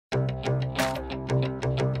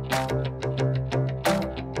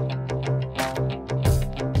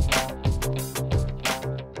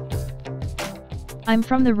I'm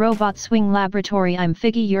from the Robot Swing Laboratory. I'm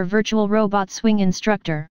Figgy, your virtual robot swing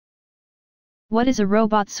instructor. What is a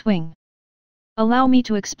robot swing? Allow me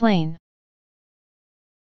to explain.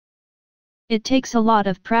 It takes a lot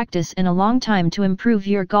of practice and a long time to improve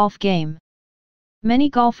your golf game. Many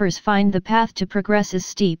golfers find the path to progress is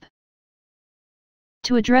steep.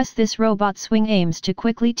 To address this, robot swing aims to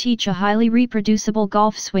quickly teach a highly reproducible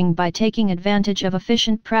golf swing by taking advantage of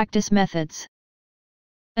efficient practice methods.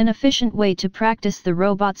 An efficient way to practice the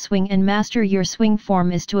robot swing and master your swing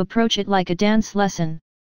form is to approach it like a dance lesson.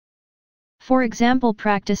 For example,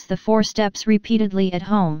 practice the 4 steps repeatedly at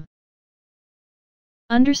home.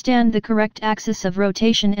 Understand the correct axis of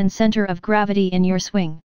rotation and center of gravity in your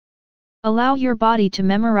swing. Allow your body to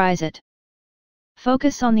memorize it.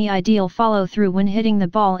 Focus on the ideal follow-through when hitting the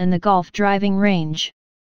ball in the golf driving range.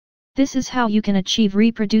 This is how you can achieve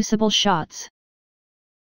reproducible shots.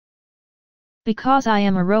 Because I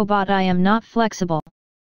am a robot, I am not flexible.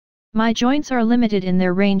 My joints are limited in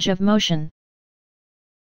their range of motion.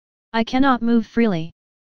 I cannot move freely.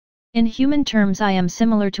 In human terms, I am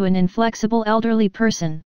similar to an inflexible elderly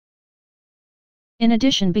person. In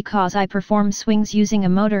addition, because I perform swings using a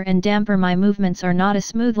motor and damper, my movements are not as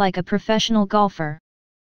smooth like a professional golfer.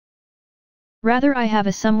 Rather, I have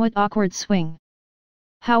a somewhat awkward swing.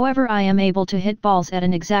 However, I am able to hit balls at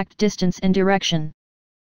an exact distance and direction.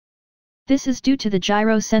 This is due to the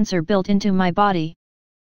gyro sensor built into my body,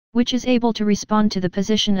 which is able to respond to the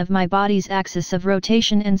position of my body's axis of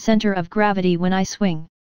rotation and center of gravity when I swing,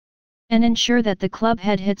 and ensure that the club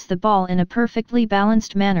head hits the ball in a perfectly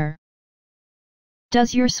balanced manner.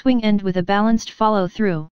 Does your swing end with a balanced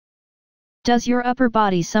follow-through? Does your upper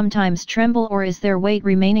body sometimes tremble, or is there weight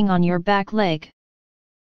remaining on your back leg?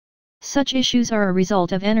 Such issues are a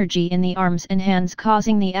result of energy in the arms and hands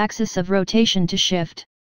causing the axis of rotation to shift.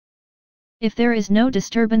 If there is no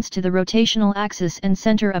disturbance to the rotational axis and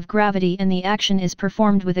center of gravity and the action is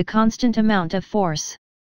performed with a constant amount of force,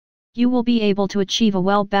 you will be able to achieve a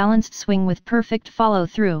well-balanced swing with perfect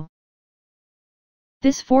follow-through.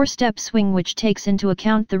 This 4-step swing, which takes into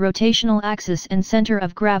account the rotational axis and center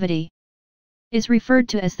of gravity, is referred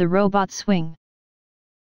to as the robot swing.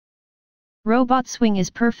 Robot swing is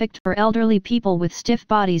perfect for elderly people with stiff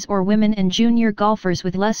bodies or women and junior golfers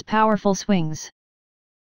with less powerful swings.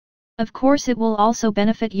 Of course, it will also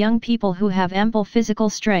benefit young people who have ample physical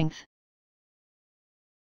strength.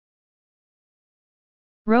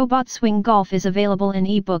 Robot Swing Golf is available in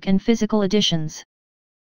ebook and physical editions.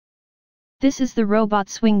 This is the Robot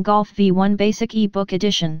Swing Golf V1 Basic ebook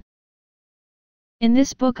edition. In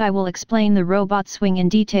this book I will explain the robot swing in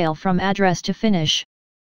detail from address to finish.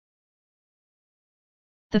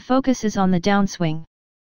 The focus is on the downswing.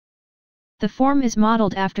 The form is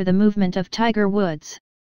modeled after the movement of Tiger Woods.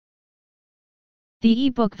 The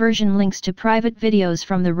ebook version links to private videos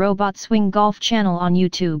from the Robot Swing Golf channel on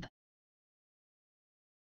YouTube.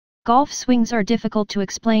 Golf swings are difficult to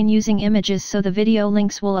explain using images, so the video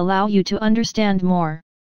links will allow you to understand more.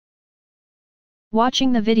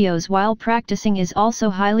 Watching the videos while practicing is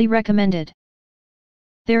also highly recommended.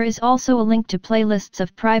 There is also a link to playlists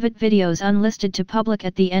of private videos unlisted to public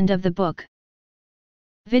at the end of the book.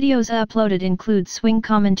 Videos uploaded include swing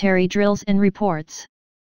commentary, drills and reports.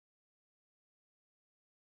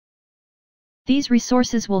 These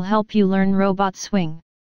resources will help you learn robot swing.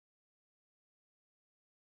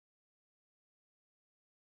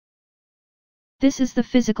 This is the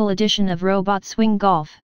physical edition of Robot Swing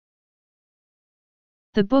Golf.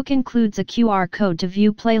 The book includes a QR code to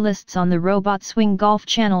view playlists on the Robot Swing Golf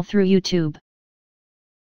channel through YouTube.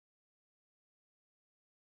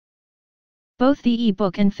 Both the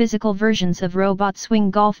ebook and physical versions of Robot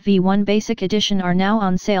Swing Golf V1 Basic Edition are now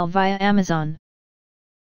on sale via Amazon.